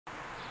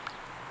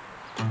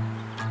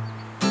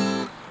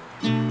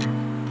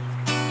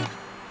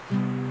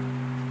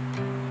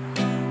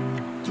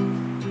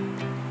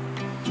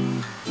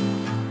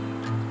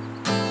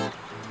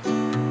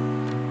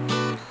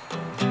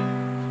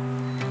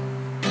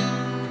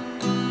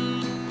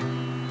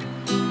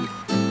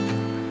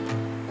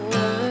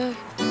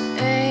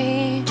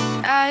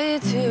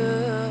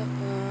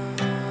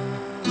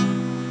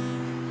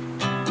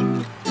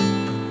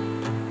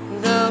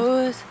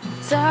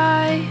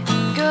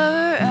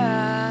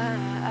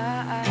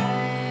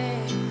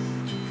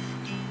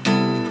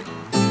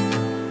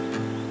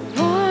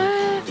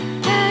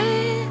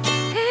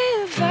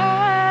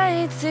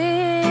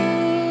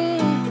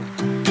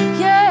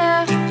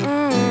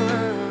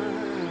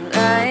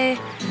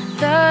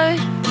the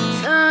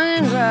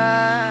sunrise.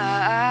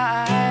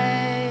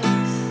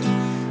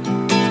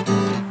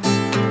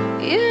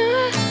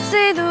 You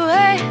see the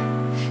way,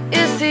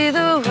 you see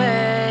the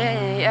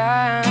way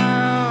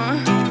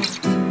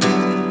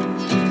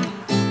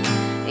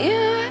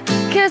you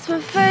kiss my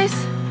face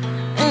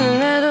in the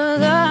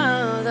middle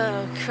of the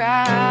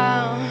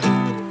crowd.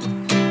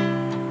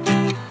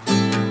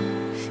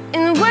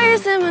 In the way you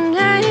say my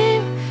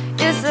name,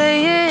 you say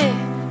it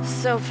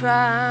so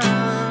proud.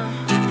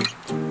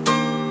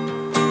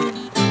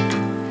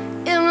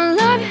 In my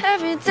love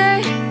every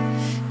day,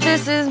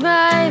 this is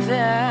my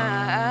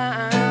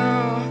vow.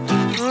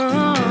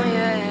 Oh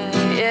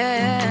yeah,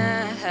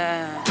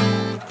 yeah.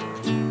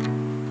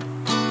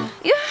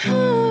 You.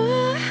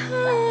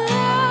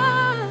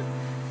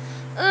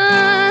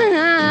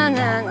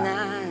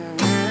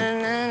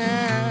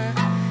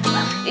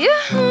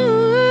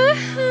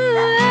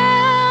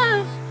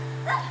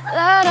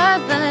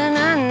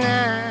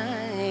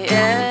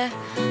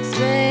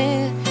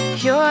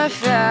 Your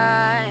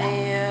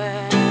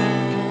fire.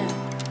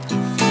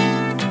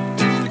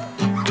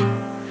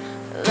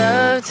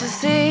 Love to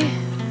see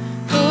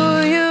who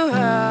you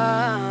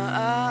are.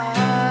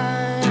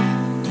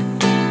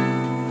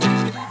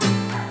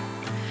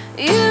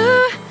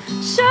 You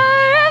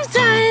sure have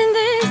done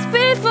this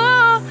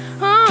before.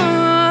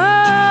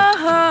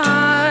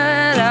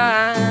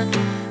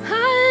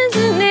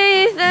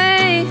 Underneath a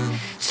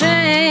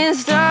train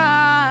stars.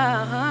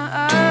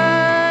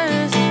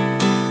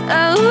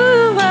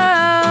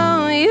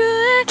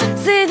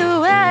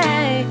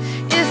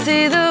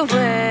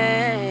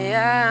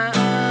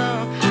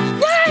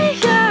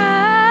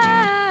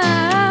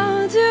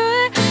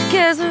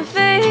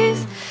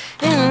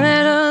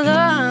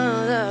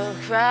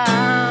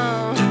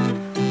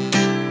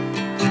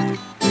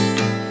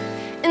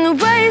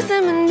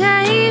 My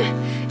name,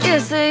 you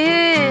say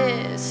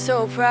it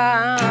so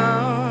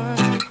proud.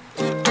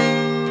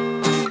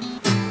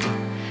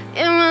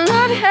 In my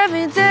love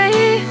every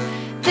day,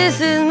 this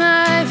is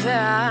my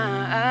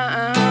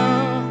vow.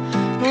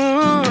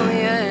 Oh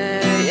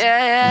yeah,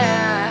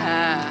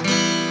 yeah.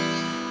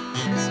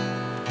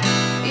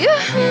 You.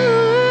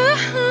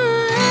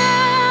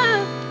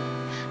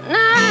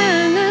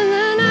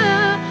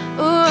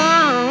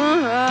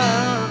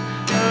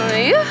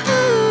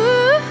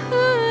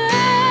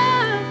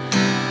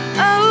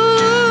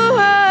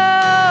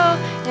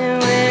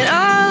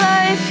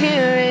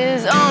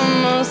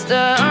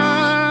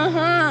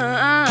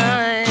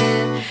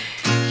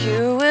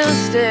 You will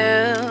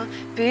still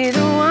be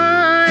the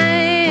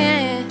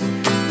one,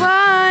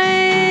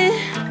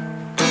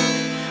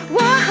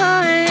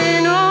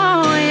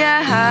 oh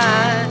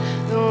yeah,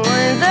 the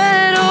one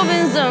that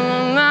opens up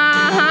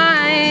my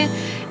mind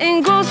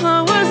and goes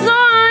for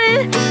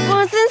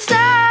what's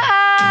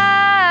inside.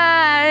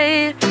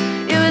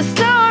 You will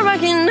start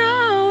rocking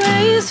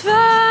always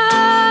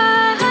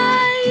fine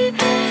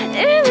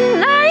in the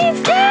night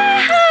sky.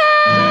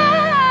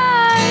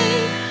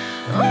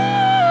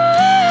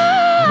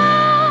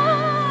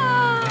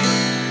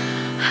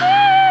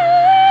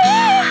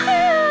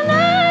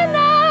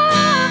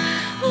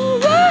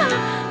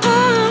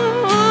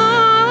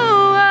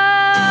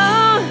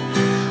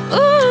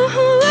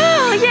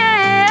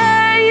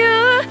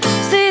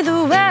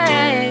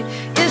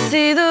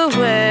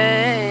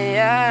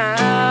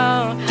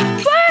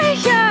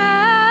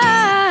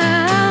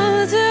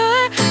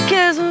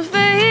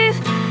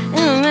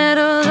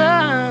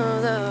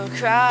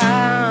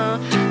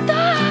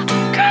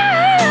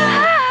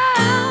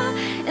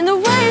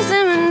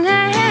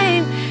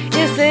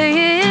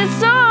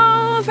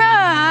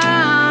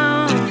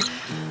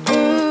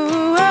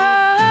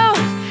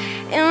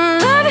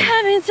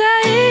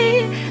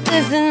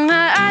 This is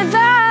my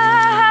vow.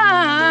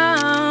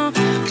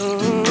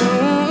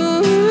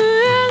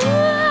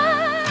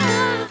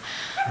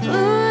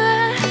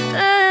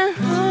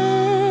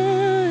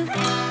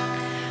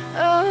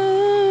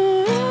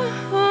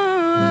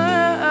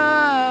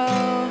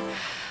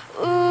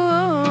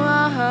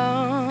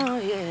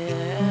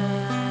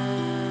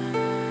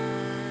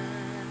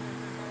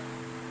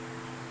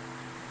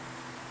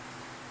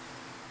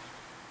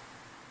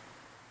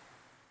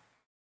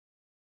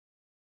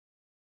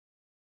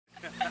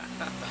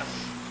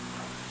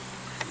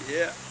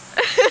 Yeah.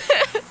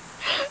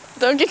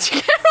 Don't get your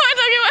camera.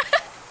 Don't get my...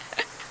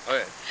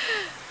 Okay.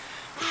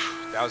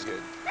 That was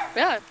good.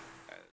 Yeah.